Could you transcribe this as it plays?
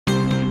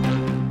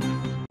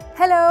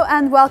Hello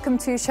and welcome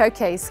to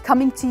Showcase,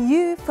 coming to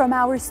you from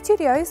our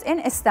studios in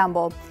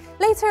Istanbul.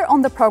 Later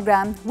on the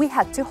program, we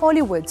head to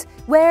Hollywood,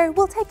 where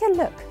we'll take a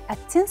look at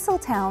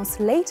Tinseltown's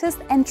latest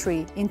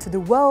entry into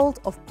the world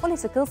of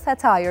political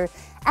satire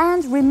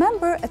and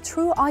remember a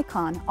true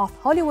icon of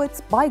Hollywood's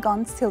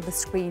bygone silver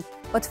screen.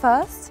 But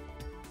first,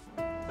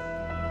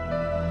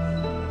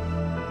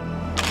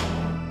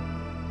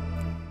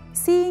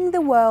 seeing the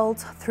world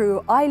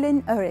through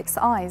Aylin Orek's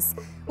eyes,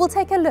 we'll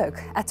take a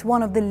look at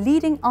one of the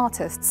leading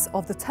artists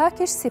of the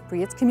Turkish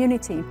Cypriot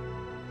community.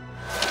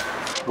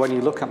 When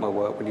you look at my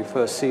work, when you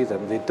first see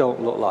them, they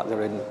don't look like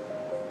they're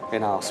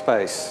in our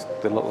space.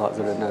 They look like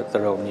they're in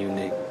their own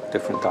unique,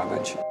 different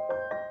dimension.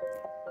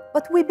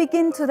 But we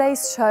begin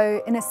today's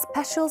show in a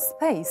special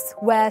space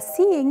where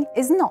seeing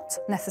is not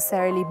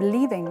necessarily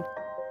believing.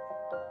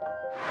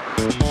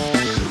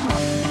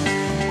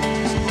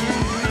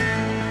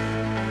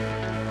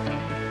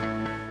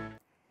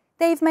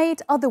 They've made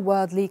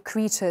otherworldly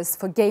creatures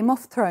for Game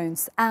of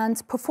Thrones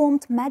and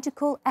performed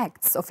magical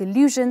acts of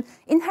illusion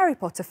in Harry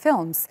Potter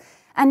films.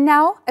 And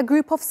now a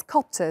group of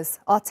sculptors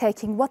are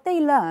taking what they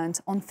learned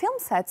on film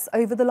sets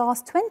over the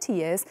last 20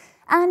 years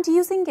and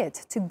using it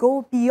to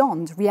go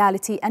beyond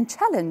reality and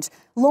challenge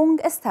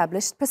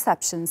long-established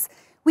perceptions.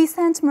 We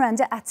sent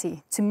Miranda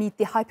Atti to meet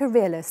the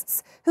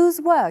hyperrealists,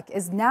 whose work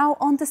is now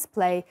on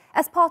display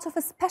as part of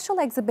a special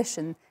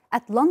exhibition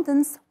at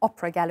London's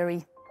Opera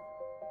Gallery.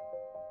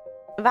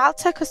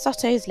 Walter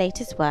Cosotto's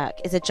latest work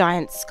is a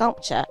giant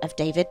sculpture of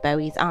David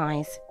Bowie's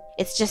eyes.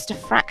 It's just a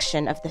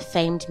fraction of the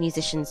famed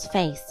musician's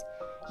face,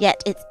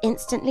 yet it's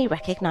instantly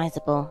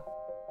recognisable.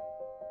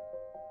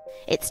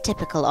 It's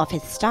typical of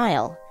his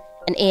style,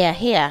 an ear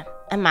here,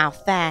 a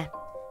mouth there,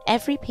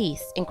 every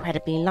piece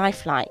incredibly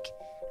lifelike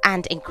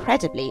and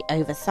incredibly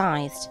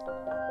oversized.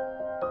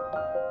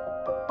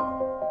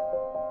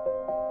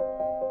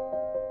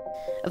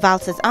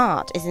 Walter's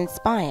art is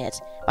inspired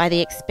by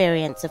the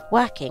experience of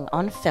working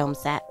on film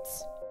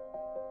sets.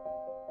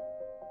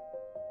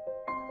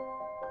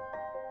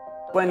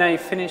 When I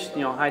finished,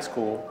 high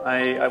school,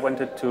 I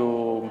wanted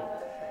to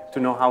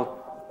know how,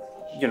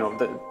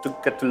 to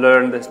get to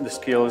learn the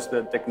skills,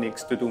 the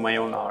techniques to do my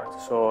own art.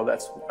 So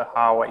that's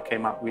how I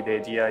came up with the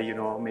idea.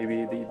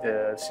 Maybe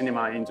the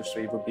cinema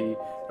industry would be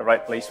the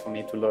right place for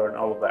me to learn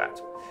all of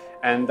that.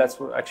 And that's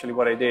actually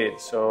what I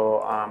did.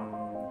 So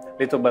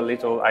little by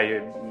little, I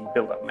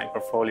built up my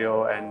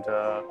portfolio, and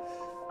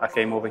I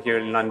came over here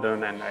in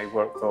London, and I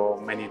worked for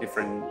many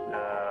different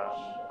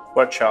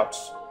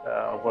workshops,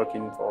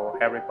 working for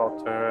Harry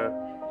Potter.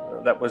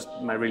 That was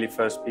my really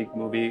first big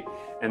movie.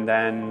 And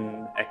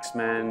then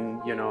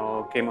X-Men,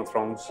 Game of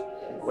Thrones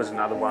was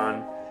another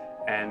one.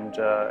 And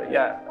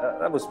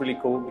that was really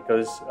cool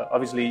because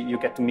obviously you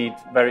get to meet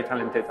very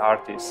talented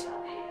artists.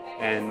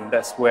 And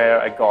that's where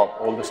I got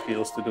all the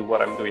skills to do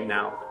what I'm doing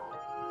now.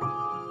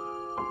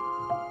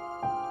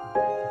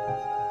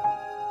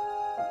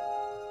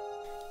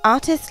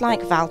 Artists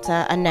like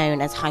Walter are known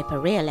as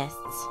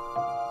hyperrealists.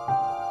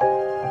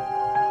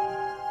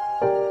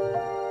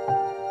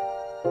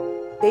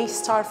 They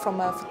start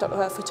from a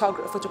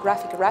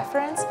photographic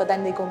reference, but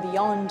then they go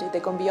beyond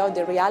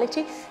the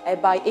reality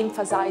by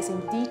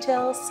emphasizing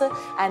details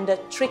and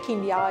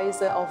tricking the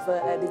eyes of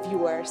the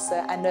viewers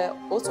and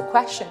also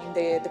questioning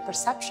the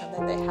perception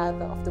that they have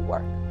of the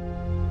work.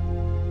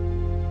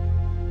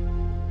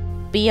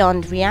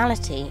 Beyond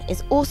Reality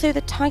is also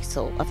the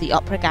title of the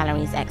Opera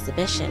Gallery's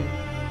exhibition.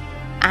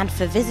 And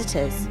for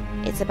visitors,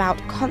 it's about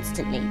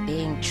constantly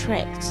being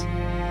tricked.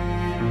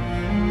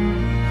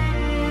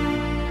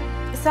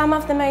 Some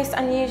of the most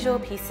unusual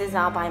pieces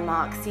are by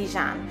Marc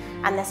Sijan,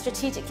 and they're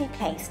strategically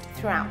placed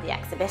throughout the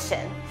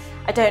exhibition.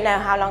 I don't know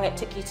how long it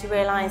took you to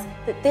realise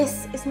that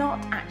this is not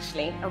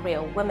actually a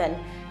real woman.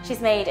 She's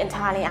made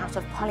entirely out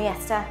of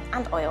polyester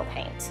and oil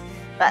paint,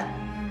 but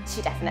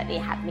she definitely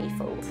had me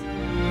fooled.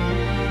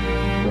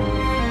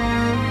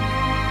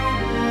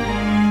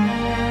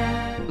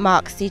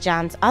 Marc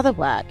Sijan's other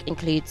work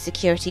includes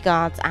security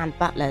guards and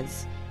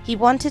butlers. He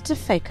wanted to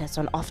focus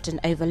on often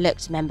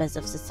overlooked members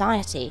of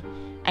society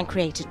and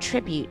create a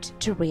tribute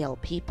to real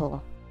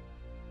people.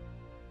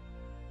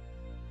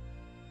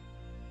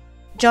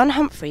 John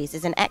Humphreys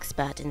is an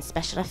expert in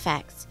special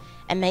effects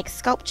and makes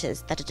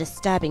sculptures that are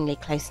disturbingly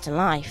close to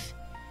life,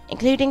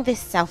 including this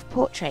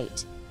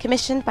self-portrait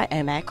commissioned by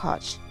Ömer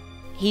Koç.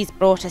 He's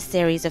brought a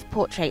series of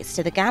portraits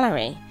to the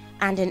gallery,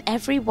 and in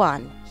every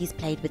one he's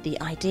played with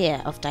the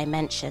idea of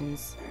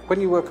dimensions.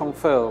 When you work on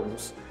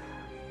films,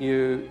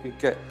 you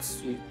get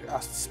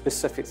asked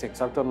specific things.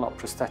 I've done a lot of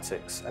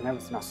prosthetics, and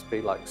everything has to be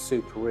like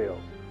super real.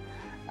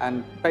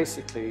 And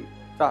basically,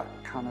 that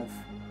kind of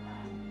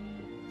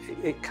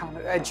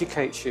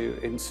educates you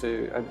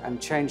into and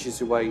changes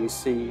the way you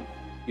see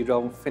your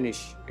own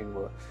finish in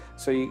work.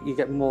 So you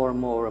get more and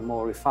more and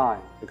more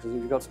refined, because if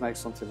you've got to make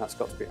something that's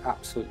got to be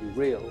absolutely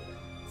real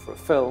for a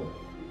film,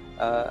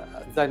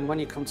 then when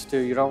you come to do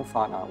your own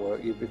fine art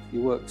work,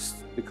 your work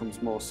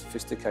becomes more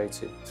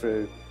sophisticated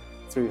through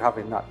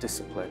having that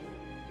discipline.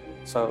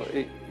 So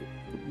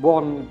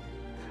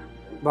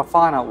my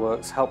fine art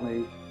works help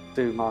me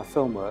do my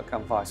film work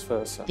and vice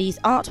versa. These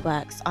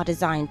artworks are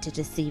designed to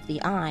deceive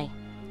the eye.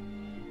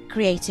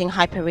 Creating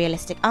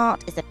hyper-realistic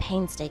art is a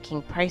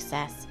painstaking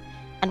process,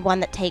 and one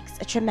that takes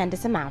a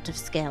tremendous amount of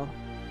skill.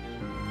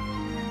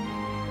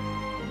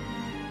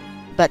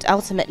 But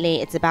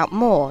ultimately, it's about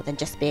more than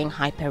just being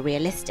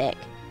hyper-realistic.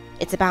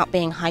 It's about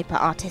being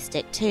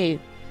hyper-artistic too,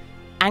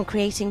 and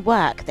creating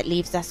work that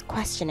leaves us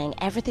questioning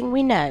everything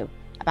we know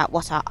about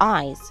what our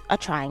eyes are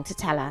trying to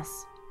tell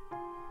us.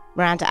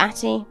 Miranda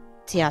Atty,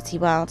 TRT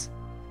World,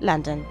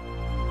 London.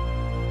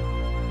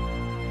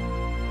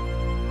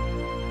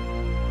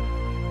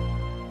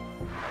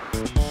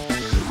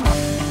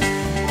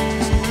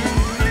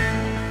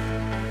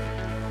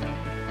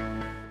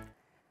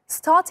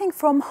 Starting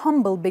from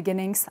humble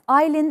beginnings,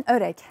 Aylin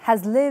Orek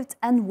has lived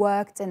and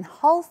worked in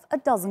half a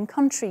dozen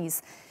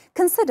countries.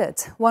 Considered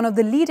one of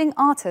the leading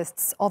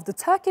artists of the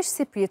Turkish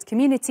Cypriot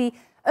community,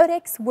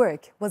 Orek's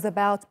work was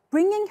about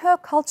bringing her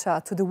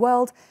culture to the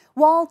world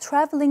while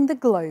traveling the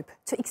globe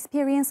to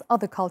experience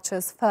other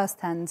cultures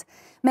firsthand.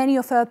 Many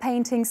of her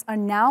paintings are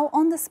now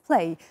on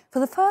display for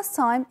the first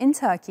time in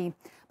Turkey.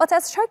 But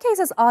as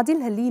Showcase's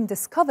Adil Halim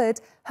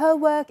discovered, her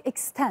work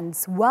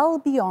extends well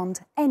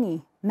beyond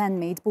any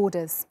man-made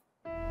borders.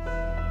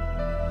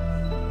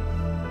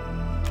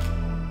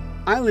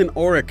 Aylin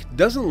Orek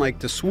doesn't like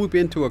to swoop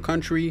into a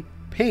country,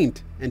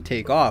 paint, and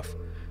take off.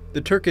 The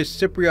Turkish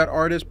Cypriot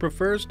artist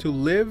prefers to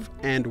live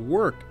and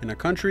work in a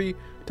country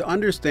to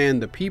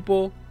understand the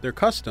people, their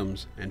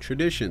customs, and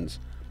traditions.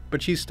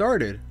 But she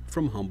started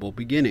from humble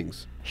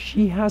beginnings.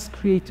 She has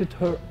created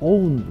her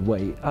own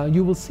way.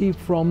 You will see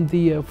from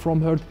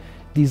her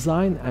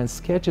design and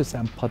sketches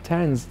and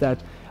patterns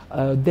that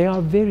they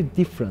are very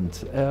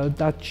different,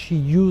 that she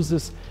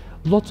uses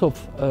lots of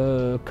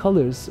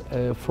colors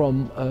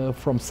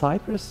from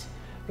Cyprus,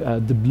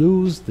 the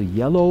blues, the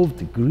yellow,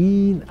 the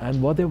green,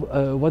 and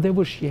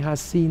whatever she has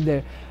seen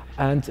there,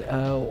 and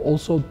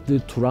also the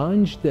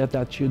turange,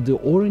 the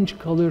orange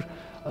color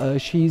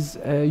she's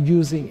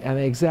using, and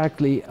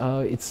exactly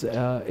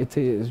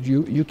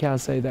you can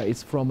say that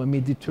it's from a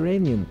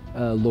Mediterranean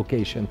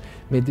location,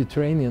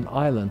 Mediterranean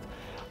island.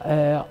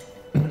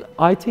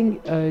 I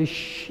think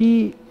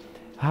she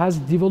has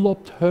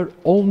developed her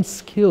own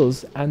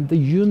skills, and the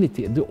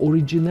unity, the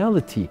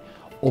originality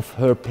of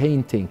her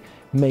painting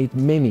made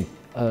many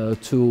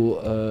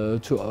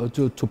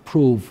to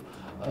prove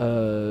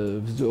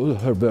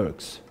her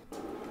works.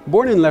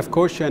 Born in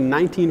Lefkoşa in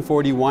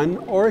 1941,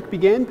 Orek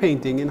began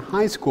painting in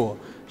high school.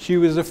 She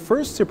was the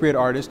first Cypriot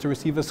artist to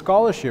receive a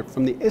scholarship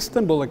from the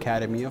Istanbul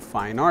Academy of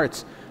Fine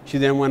Arts. She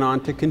then went on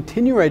to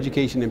continue her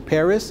education in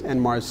Paris and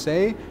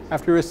Marseille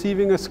after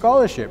receiving a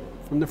scholarship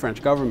from the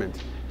French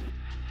government.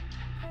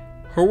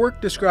 Her work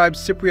describes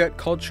Cypriot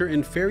culture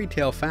in fairy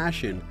tale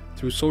fashion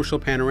through social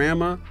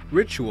panorama,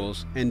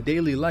 rituals, and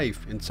daily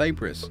life in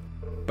Cyprus.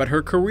 But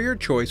her career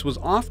choice was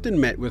often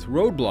met with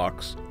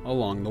roadblocks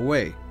along the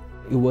way.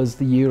 It was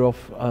the year of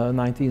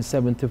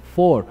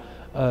 1974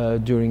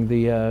 during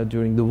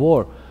the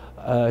war.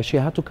 She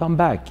had to come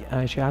back,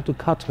 and she had to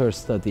cut her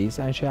studies,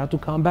 and she had to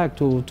come back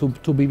to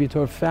be with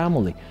her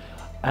family.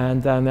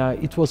 And then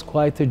it was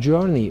quite a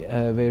journey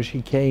where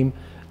she came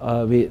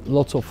with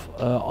lots of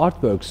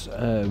artworks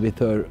with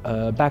her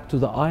back to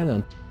the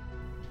island.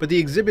 But the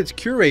exhibit's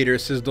curator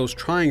says those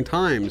trying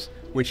times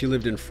when she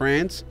lived in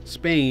France,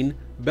 Spain,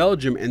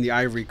 Belgium, and the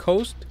Ivory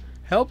Coast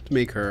helped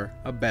make her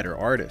a better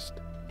artist.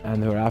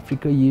 And her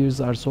Africa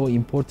years are so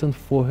important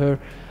for her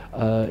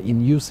in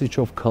usage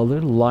of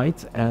color,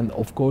 light, and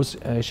of course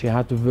she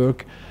had to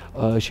work,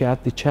 she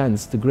had the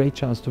great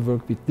chance to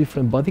work with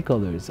different body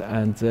colors,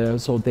 and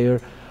so their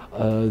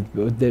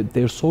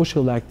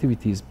social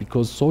activities,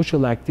 because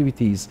social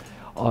activities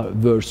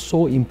were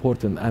so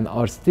important and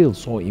are still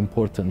so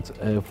important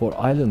for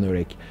Aylin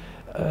Orek.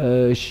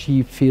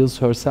 She feels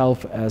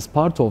herself as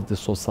part of the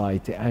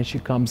society, and she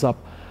comes up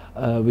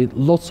with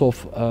lots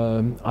of,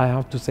 I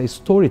have to say,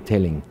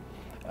 storytelling,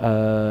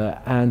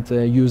 and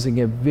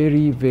using a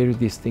very, very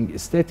distinct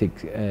aesthetic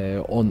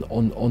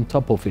on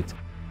top of it.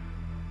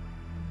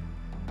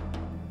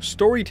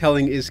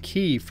 Storytelling is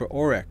key for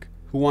Orek,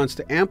 who wants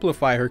to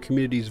amplify her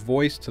community's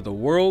voice to the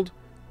world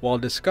while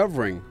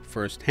discovering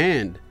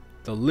firsthand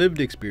the lived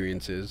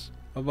experiences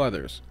of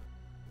others.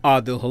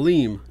 Adil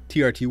Halim,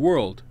 TRT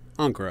World,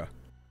 Ankara.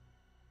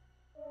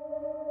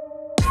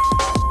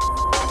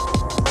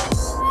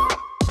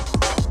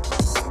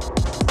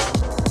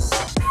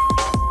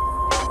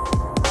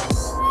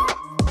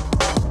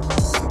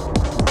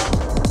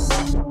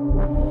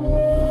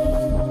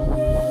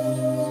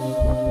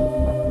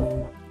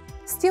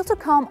 Still to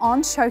come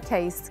on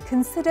Showcase,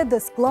 consider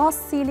this glass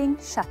ceiling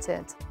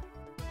shattered.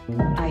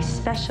 I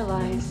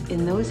specialize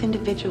in those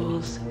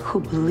individuals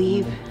who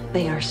believe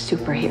they are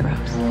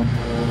superheroes.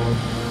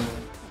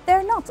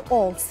 They're not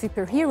all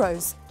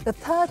superheroes. The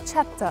third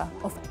chapter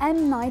of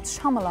M. Night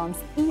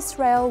Shyamalan's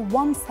Israel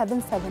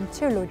 177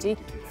 trilogy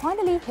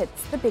finally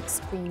hits the big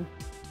screen.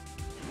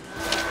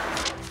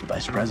 The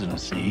vice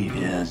presidency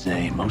is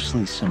a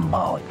mostly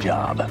symbolic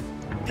job.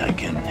 I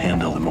can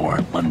handle the more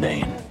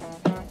mundane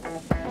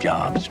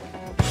jobs.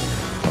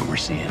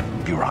 overseeing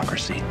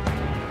bureaucracy,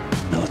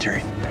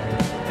 military,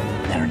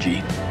 energy,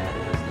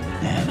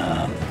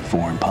 and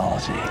foreign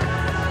policy.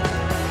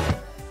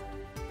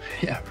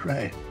 Yeah,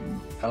 right.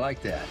 I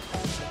like that.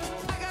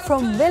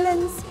 From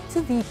villains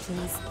to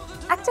VPs,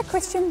 actor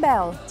Christian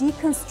Bale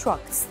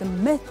deconstructs the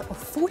myth of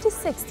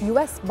 46th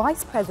US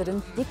Vice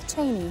President Dick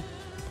Cheney.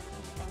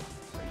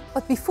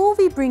 But before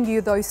we bring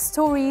you those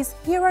stories,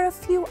 here are a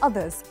few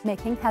others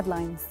making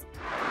headlines.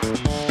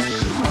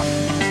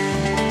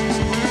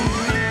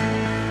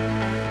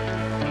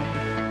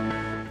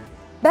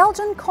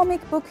 Belgian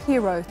comic book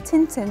hero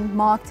Tintin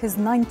marked his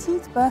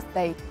 19th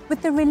birthday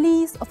with the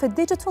release of a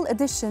digital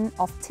edition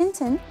of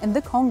Tintin in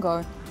the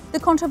Congo. The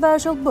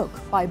controversial book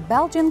by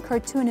Belgian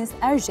cartoonist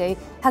Hergé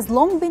has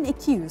long been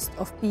accused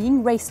of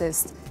being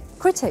racist.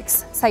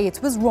 Critics say it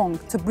was wrong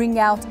to bring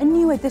out a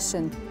new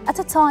edition at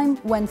a time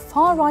when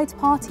far-right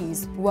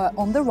parties were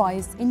on the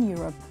rise in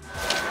Europe.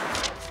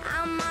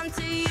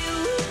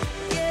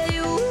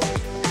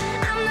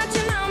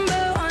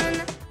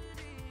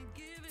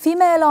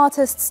 Female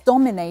artists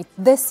dominate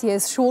this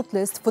year's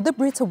shortlist for the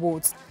Brit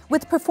Awards,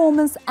 with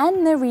performers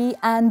Anne-Marie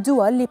and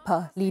Dua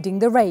Lipa leading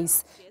the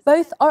race.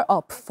 Both are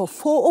up for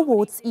 4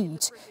 awards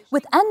each,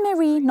 with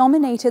Anne-Marie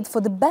nominated for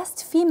the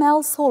Best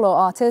Female Solo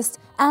Artist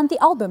and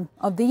the Album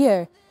of the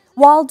Year,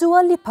 while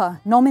Dua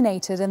Lipa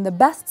nominated in the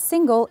Best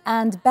Single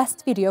and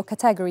Best Video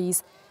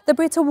categories. The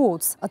Brit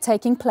Awards are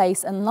taking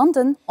place in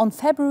London on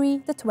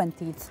February the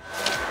 20th.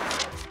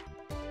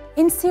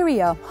 In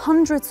Syria,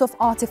 hundreds of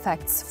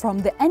artifacts from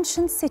the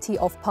ancient city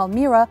of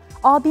Palmyra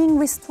are being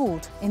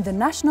restored in the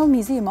National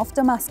Museum of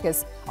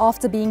Damascus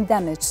after being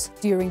damaged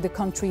during the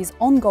country's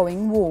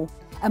ongoing war.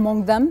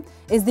 Among them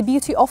is the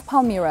beauty of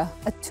Palmyra,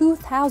 a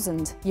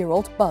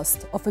 2,000-year-old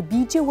bust of a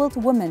bejeweled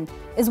woman,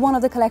 is one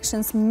of the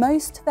collection's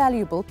most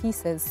valuable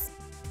pieces.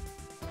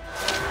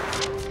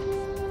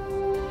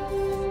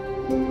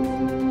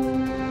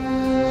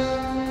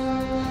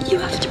 You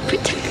have to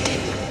protect it.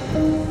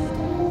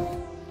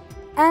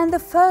 And the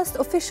first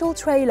official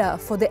trailer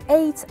for the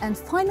 8th and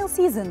final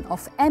season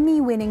of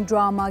Emmy-winning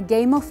drama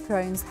Game of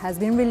Thrones has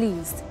been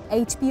released.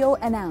 HBO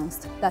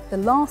announced that the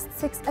last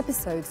 6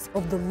 episodes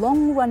of the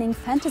long-running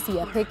fantasy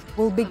epic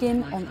will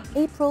begin on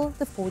April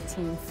the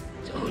 14th.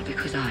 It's all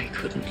because I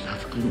couldn't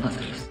love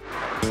mothers.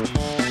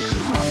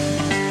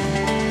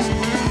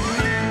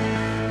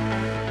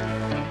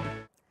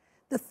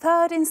 The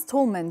third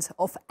installment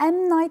of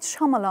M. Night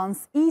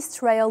Shyamalan's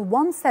Eastrail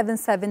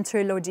 177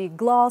 trilogy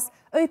Glass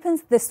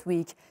opens this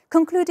week,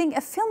 concluding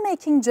a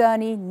filmmaking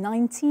journey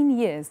 19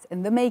 years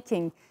in the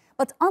making.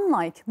 But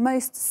unlike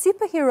most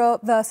superhero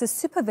versus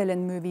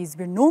supervillain movies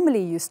we're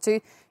normally used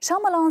to,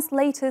 Shyamalan's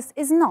latest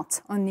is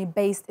not only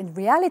based in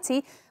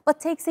reality,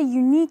 but takes a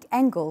unique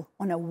angle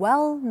on a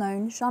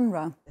well-known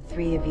genre. The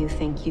 3 of you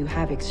think you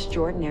have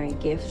extraordinary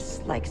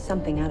gifts, like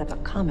something out of a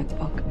comic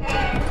book.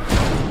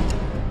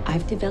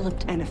 I've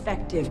developed an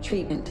effective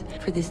treatment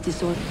for this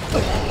disorder.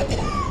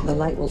 The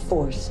light will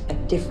force a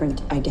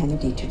different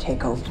identity to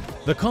take over.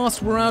 The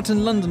cast were out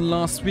in London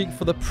last week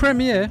for the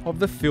premiere of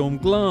the film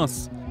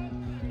Glass.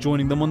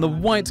 Joining them on the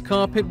white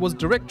carpet was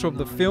director of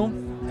the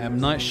film, M.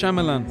 Night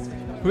Shyamalan,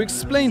 who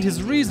explained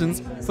his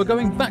reasons for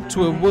going back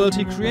to a world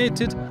he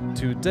created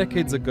 2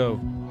 decades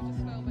ago.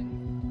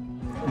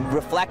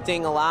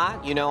 Reflecting a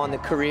lot, on the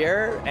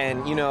career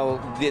and,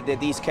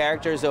 these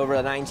characters over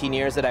the 19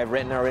 years that I've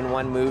written are in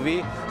one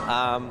movie.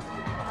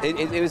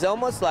 It was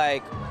almost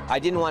like I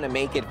didn't want to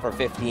make it for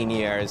 15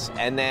 years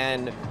and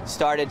then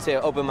started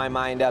to open my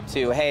mind up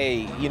to,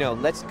 hey,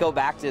 let's go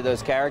back to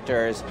those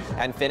characters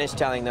and finish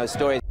telling those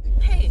stories.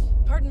 Hey,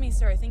 pardon me,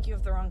 sir, I think you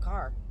have the wrong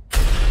car.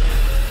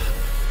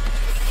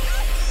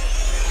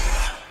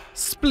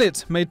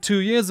 Split, made 2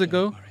 years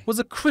ago, was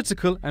a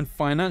critical and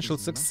financial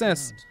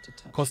success.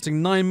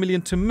 Costing $9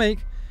 million to make,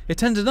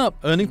 it ended up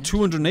earning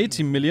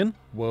 $280 million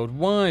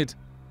worldwide.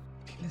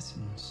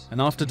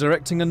 And after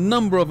directing a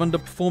number of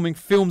underperforming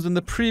films in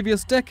the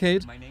previous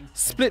decade,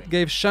 Split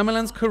gave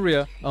Shyamalan's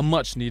career a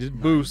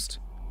much-needed boost.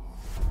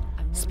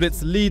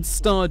 Split's lead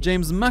star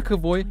James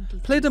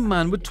McAvoy played a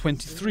man with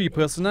 23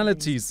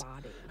 personalities,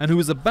 and who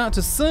was about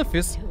to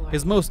surface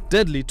his most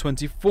deadly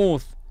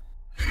 24th.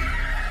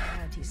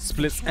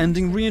 Split's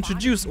ending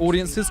reintroduced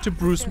audiences to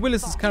Bruce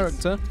Willis's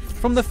character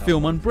from the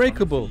film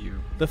Unbreakable,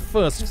 the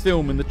first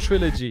film in the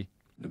trilogy.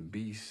 The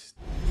Beast.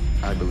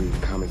 I believe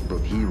comic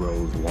book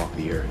heroes walk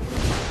the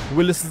earth.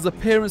 Willis's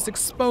appearance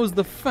exposed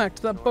the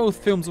fact that both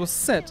films were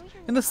set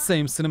in the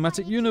same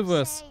cinematic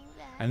universe,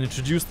 and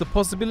introduced the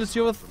possibility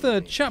of a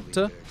 3rd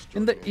chapter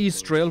in the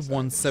Eastrail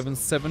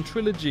 177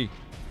 trilogy.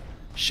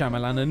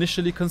 Shyamalan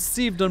initially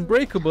conceived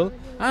Unbreakable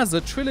as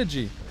a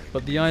trilogy,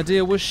 but the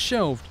idea was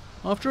shelved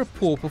after a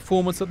poor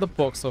performance at the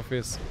box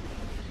office.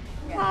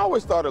 I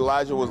always thought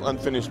Elijah was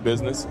unfinished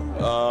business,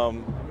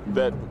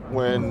 that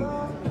when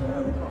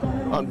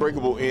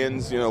Unbreakable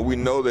ends, we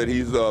know that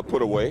he's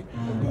put away,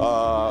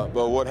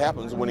 but what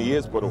happens when he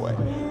is put away?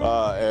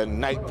 And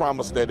Night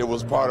promised that it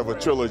was part of a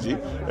trilogy,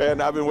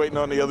 and I've been waiting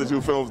on the other 2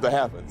 films to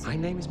happen. My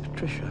name is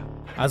Patricia.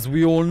 As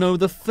we all know,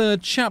 the 3rd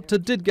chapter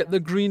did get the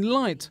green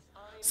light,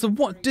 So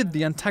what did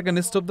the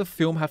antagonist of the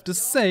film have to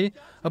say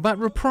about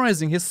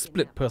reprising his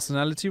split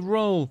personality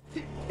role?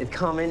 It's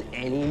coming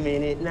any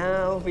minute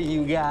now for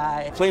you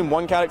guys. Playing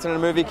one character in a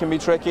movie can be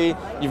tricky.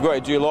 You've got to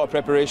do a lot of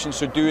preparation,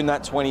 so doing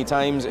that 20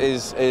 times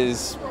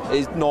is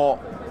not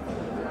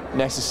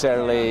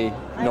necessarily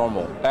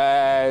normal.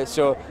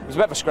 So it was a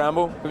bit of a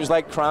scramble. It was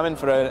like cramming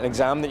for an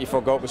exam that you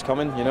forgot was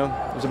coming, you know?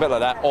 It was a bit like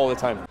that all the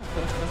time.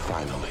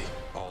 Finally.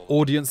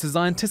 Audiences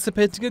are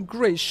anticipating a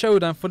great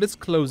showdown for this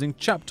closing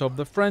chapter of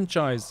the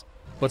franchise.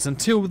 But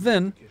until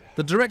then,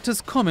 the director's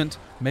comment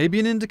may be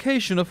an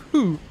indication of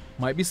who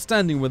might be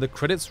standing where the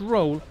credits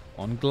roll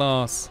on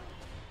Glass.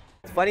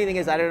 The funny thing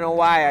is, I don't know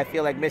why I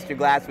feel like Mr.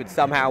 Glass would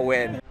somehow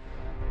win.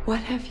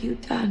 What have you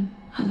done,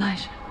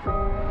 Elijah?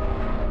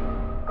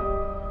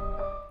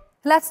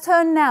 Let's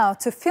turn now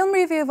to film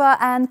reviewer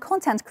and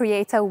content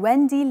creator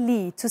Wendy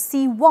Lee to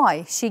see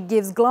why she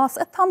gives Glass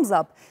a thumbs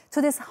up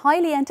to this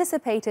highly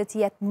anticipated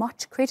yet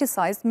much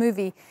criticized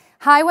movie.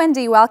 Hi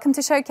Wendy, welcome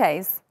to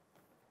Showcase.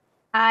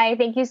 Hi,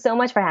 thank you so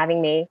much for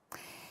having me.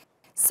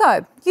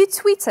 So, you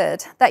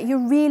tweeted that you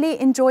really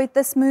enjoyed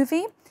this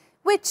movie,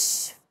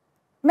 which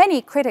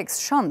many critics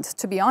shunned,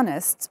 to be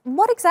honest.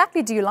 What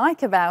exactly do you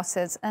like about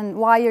it and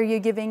why are you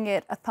giving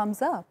it a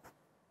thumbs up?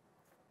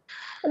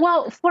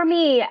 Well, for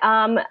me,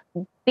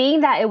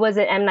 being that it was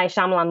an M. Night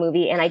Shyamalan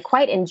movie and I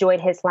quite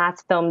enjoyed his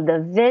last film, The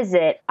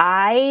Visit,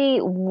 I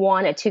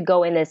wanted to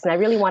go in this and I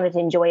really wanted to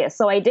enjoy it.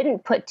 So I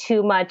didn't put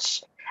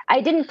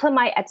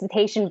my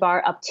expectation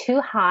bar up too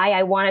high.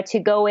 I wanted to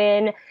go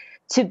in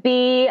to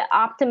be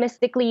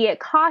optimistically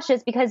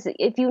cautious because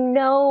if you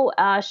know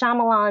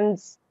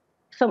Shyamalan's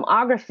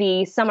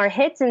filmography, some are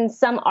hits and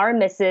some are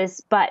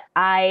misses, but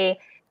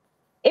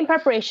in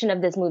preparation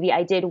of this movie,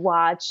 I did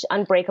watch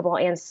Unbreakable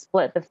and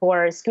Split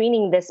before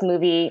screening this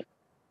movie,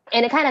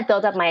 and it kind of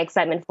built up my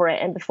excitement for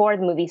it. And before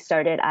the movie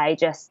started, I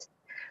just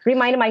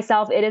reminded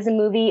myself it is a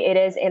movie, it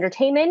is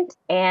entertainment,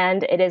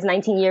 and it is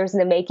 19 years in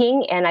the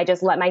making, and I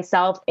just let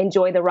myself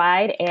enjoy the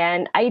ride,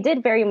 and I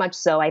did very much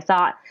so. I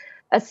thought,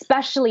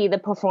 especially the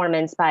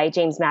performance by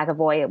James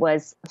McAvoy, it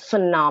was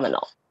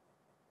phenomenal.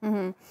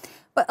 Mm-hmm.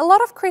 But a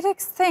lot of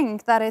critics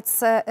think that it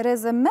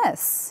is a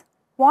miss.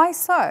 Why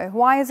so?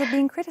 Why is it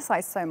being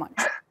criticized so much?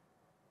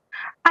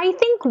 I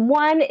think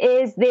one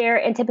is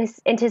their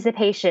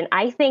anticipation.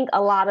 I think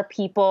a lot of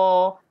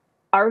people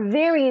are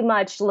very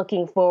much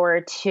looking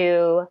forward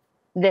to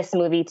this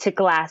movie, to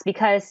Glass,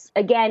 because,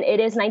 again,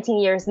 it is 19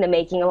 years in the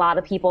making. A lot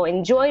of people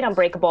enjoyed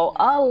Unbreakable.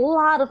 A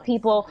lot of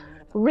people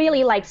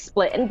really liked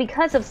Split. And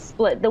because of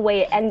Split, the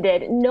way it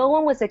ended, no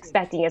one was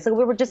expecting it. So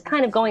we were just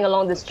kind of going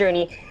along this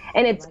journey.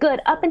 And it's good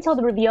up until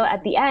the reveal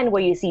at the end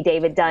where you see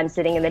David Dunn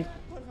sitting in the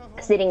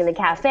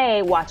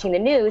cafe watching the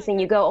news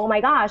and you go, oh my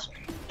gosh,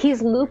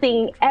 he's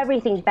looping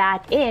everything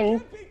back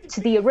in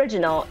to the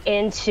original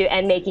and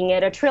making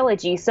it a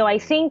trilogy. So I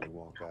think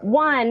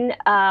one,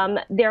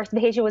 their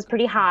expectation was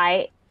pretty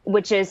high,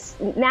 which is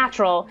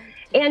natural.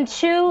 And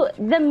two,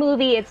 the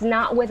movie, it's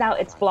not without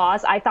its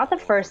flaws. I thought the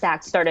first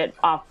act started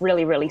off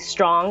really, really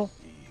strong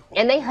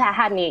and they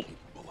had me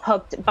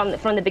hooked from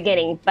the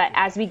beginning. But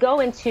as we go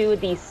into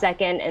the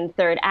second and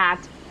third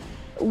act,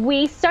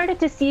 we started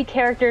to see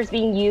characters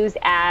being used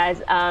as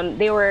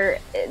there were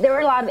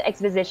a lot of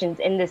expositions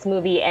in this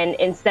movie, and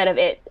instead of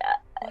it,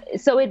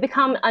 so it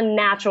become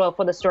unnatural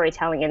for the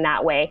storytelling in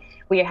that way,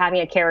 where you're having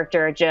a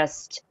character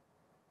just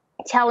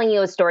telling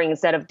you a story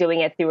instead of doing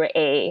it through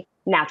a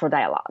natural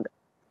dialogue.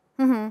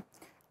 Mm-hmm.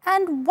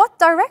 And what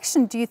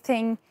direction do you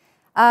think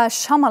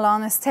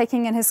Shyamalan is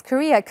taking in his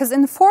career? Because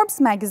in Forbes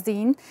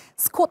magazine,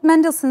 Scott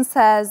Mendelsohn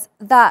says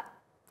that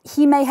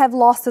he may have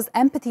lost his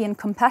empathy and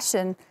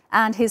compassion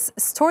and his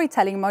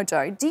storytelling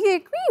mojo. Do you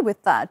agree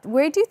with that?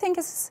 Where do you think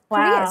his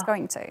career is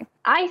going to?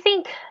 I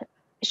think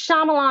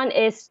Shyamalan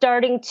is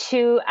starting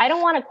to, I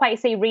don't want to quite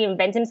say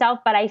reinvent himself,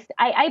 but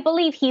I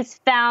believe he's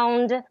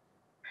found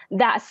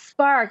that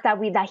spark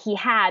that he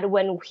had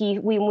when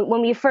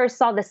we first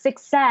saw The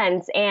Sixth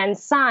Sense and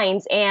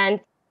Signs, and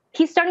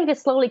he's starting to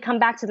slowly come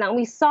back to that. And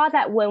we saw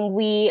that when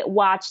we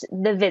watched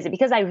The Visit,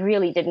 because I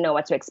really didn't know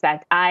what to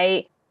expect.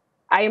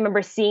 I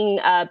remember seeing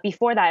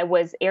before that it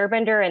was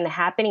Airbender and The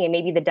Happening and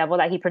maybe The Devil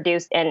that he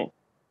produced, and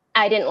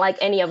I didn't like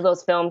any of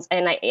those films,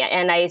 and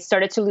I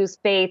started to lose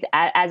faith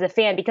as a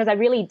fan because I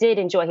really did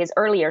enjoy his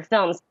earlier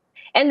films,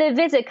 and The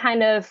Visit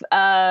kind of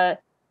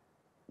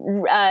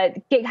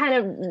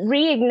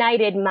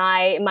reignited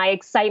my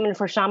excitement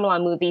for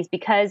Shyamalan movies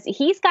because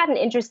he's got an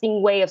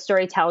interesting way of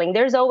storytelling.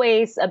 There's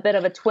always a bit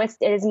of a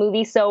twist in his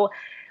movies, so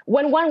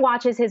when one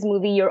watches his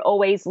movie, you're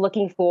always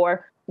looking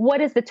for what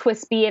does the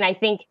twist be, and I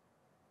think,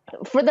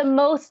 for the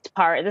most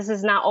part, this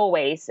is not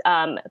always,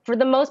 for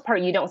the most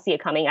part, you don't see it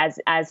coming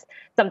as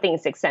something in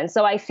Sixth Sense.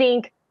 So I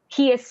think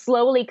he is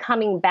slowly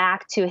coming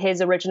back to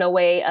his original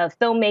way of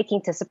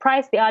filmmaking to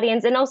surprise the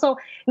audience and also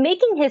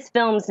making his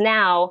films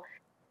now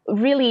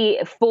really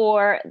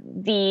for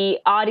the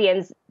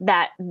audience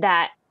that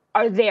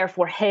are there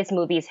for his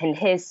movies and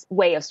his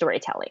way of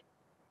storytelling.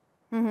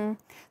 Mm-hmm.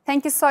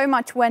 Thank you so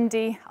much,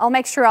 Wendy. I'll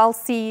make sure I'll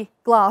see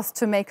Glass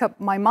to make up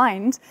my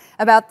mind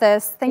about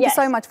this. Thank you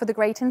so much for the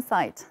great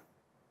insight.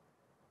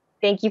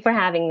 Thank you for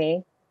having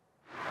me.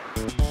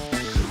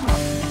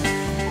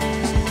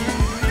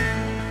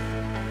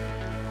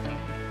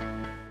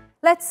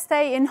 Let's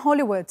stay in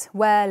Hollywood,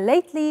 where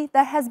lately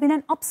there has been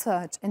an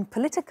upsurge in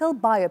political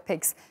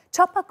biopics,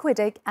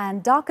 Chappaquiddick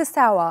and Darkest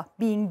Hour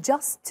being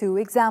just two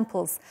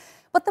examples.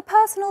 But the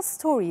personal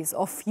stories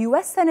of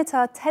US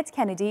Senator Ted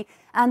Kennedy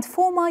and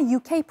former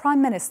UK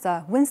Prime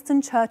Minister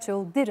Winston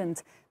Churchill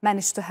didn't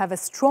manage to have a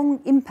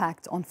strong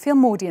impact on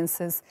film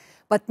audiences.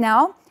 But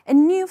now, a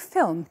new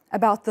film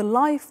about the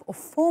life of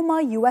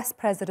former US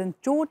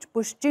President George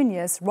Bush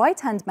Jr.'s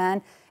right-hand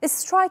man is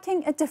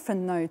striking a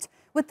different note,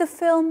 with the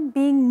film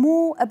being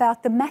more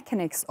about the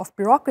mechanics of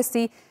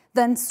bureaucracy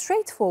than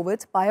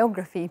straightforward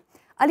biography.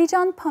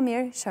 Alican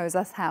Pamir shows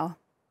us how.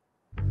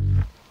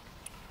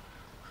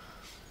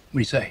 What do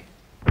you say?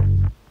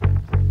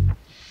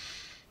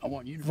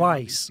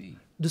 Vice,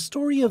 the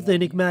story of the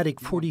enigmatic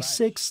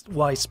 46th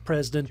Vice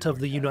President of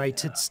the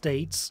United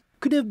States,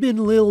 could have been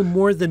little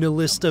more than a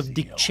list of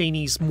Dick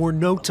Cheney's more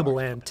notable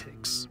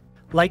antics,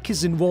 like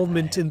his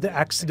involvement in the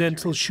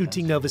accidental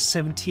shooting of a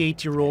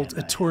 78-year-old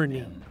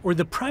attorney, or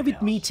the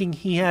private meeting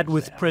he had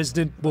with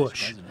President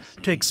Bush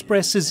to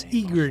express his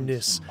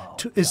eagerness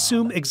to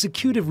assume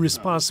executive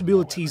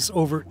responsibilities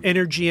over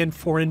energy and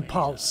foreign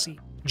policy,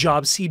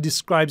 jobs he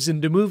describes in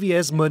the movie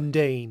as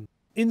mundane.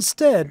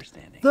 Instead,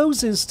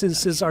 those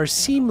instances are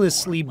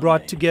seamlessly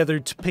brought together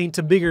to paint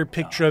a bigger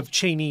picture of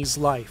Cheney's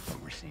life.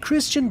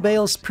 Christian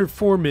Bale's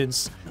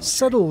performance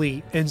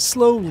subtly and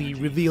slowly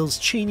reveals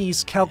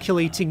Cheney's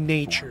calculating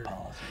nature,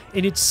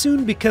 and it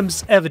soon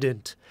becomes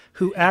evident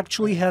who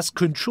actually has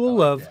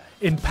control of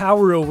and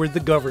power over the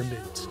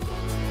government.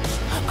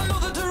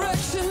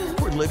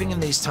 We're living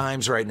in these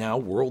times right now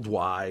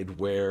worldwide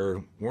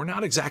where we're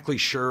not exactly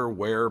sure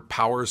where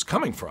power is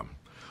coming from.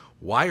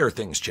 Why are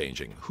things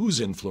changing?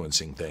 Who's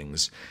influencing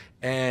things?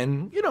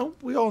 And,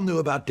 we all knew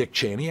about Dick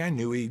Cheney. I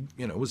knew he,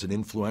 was an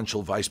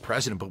influential vice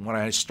president. But when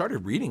I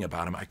started reading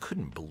about him, I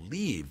couldn't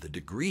believe the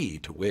degree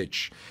to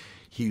which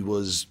he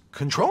was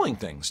controlling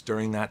things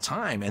during that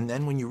time. And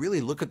then when you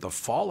really look at the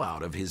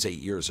fallout of his 8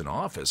 years in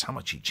office, how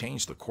much he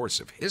changed the course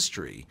of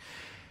history.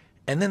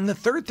 And then the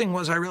third thing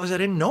was I realized I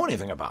didn't know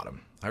anything about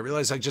him. I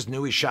realized I just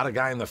knew he shot a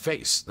guy in the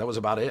face. That was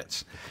about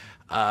it.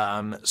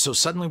 So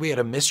suddenly we had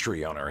a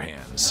mystery on our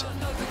hands.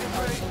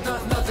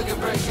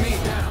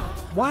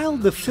 While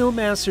the film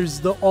answers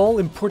the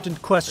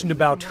all-important question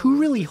about who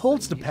really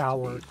holds the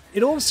power,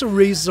 it also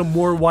raises a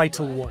more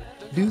vital one.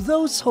 Do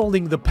those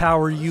holding the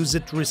power use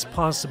it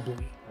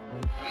responsibly?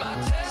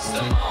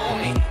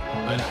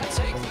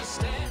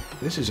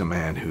 This is a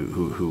man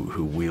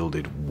who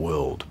wielded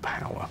world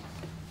power.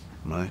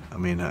 Right? I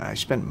mean, I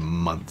spent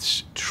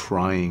months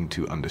trying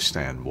to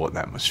understand what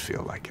that must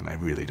feel like, and I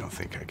really don't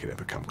think I could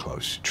ever come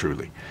close,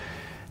 truly,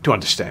 to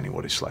understanding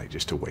what it's like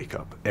just to wake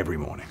up every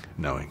morning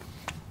knowing,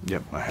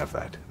 yep, I have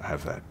that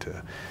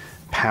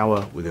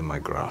power within my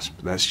grasp.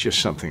 That's just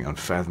something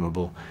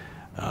unfathomable,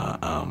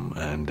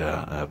 and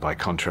by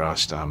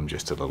contrast, I'm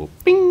just a little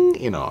bing,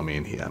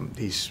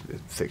 he's a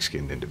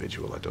thick-skinned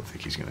individual. I don't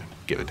think he's going to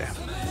give a damn.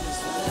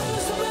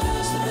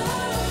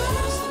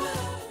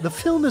 The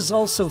film is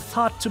also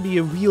thought to be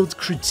a veiled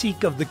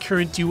critique of the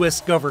current US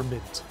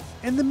government,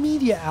 and the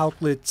media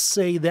outlets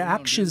say the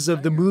actions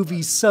of the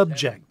movie's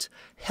subject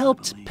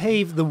helped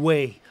pave the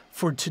way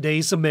for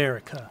today's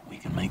America. We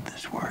can make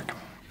this work.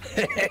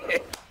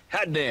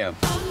 Hot damn.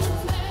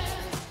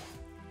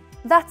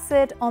 That's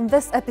it on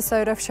this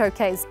episode of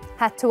Showcase.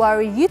 Head to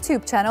our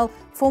YouTube channel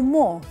for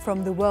more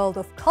from the world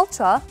of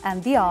culture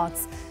and the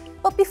arts.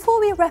 But before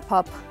we wrap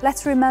up,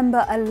 let's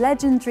remember a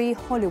legendary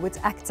Hollywood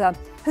actor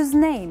whose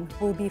name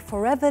will be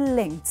forever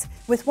linked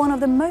with one of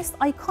the most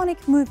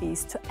iconic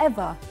movies to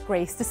ever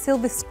grace the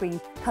silver screen,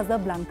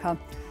 Casablanca.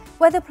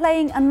 Whether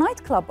playing a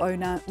nightclub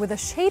owner with a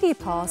shady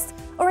past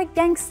or a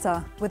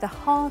gangster with a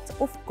heart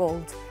of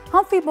gold,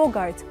 Humphrey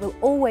Bogart will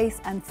always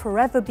and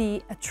forever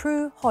be a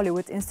true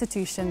Hollywood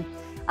institution.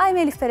 I'm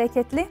Elif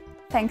Bereketli.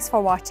 Thanks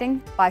for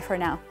watching. Bye for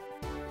now.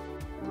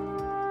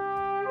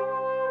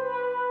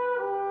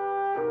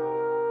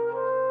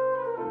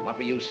 What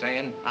were you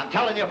saying? I'm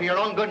telling you for your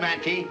own good, man,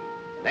 T.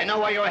 They know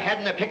where you're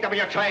heading. They picked up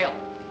your trail.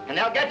 And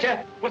they'll get you.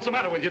 What's the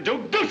matter with you,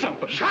 dude? Do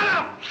something! Shut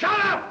up! Shut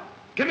up!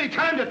 Give me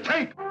time to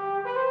think!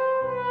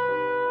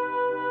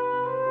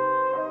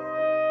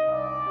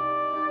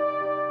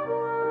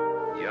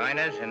 Join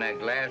us in a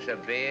glass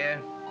of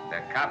beer?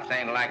 The cops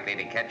ain't likely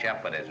to catch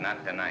up with us,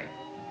 not tonight.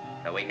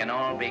 So we can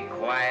all be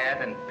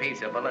quiet and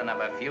peaceable and have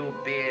a few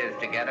beers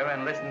together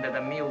and listen to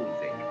the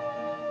music.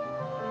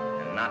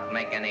 And not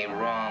make any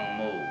wrong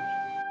moves.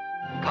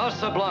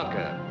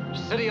 Casablanca,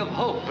 city of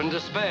hope and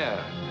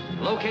despair,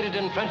 located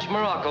in French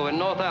Morocco in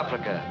North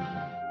Africa.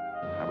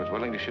 I was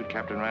willing to shoot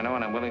Captain Reno,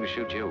 and I'm willing to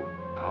shoot you.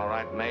 All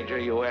right, Major,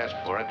 you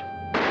asked for it.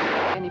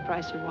 Any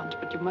price you want,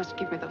 but you must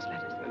give me those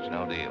letters. There's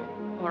no deal.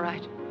 All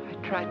right. I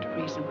tried to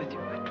reason with you.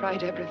 I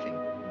tried everything.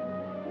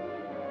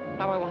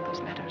 Now I want those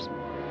letters.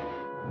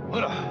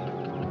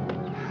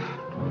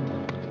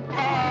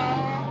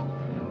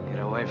 Get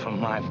away from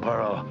my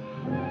burro.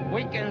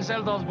 We can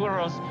sell those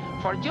burros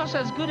for just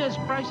as good as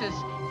prices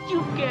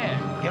you get.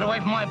 Get away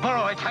from my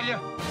burro, I tell you.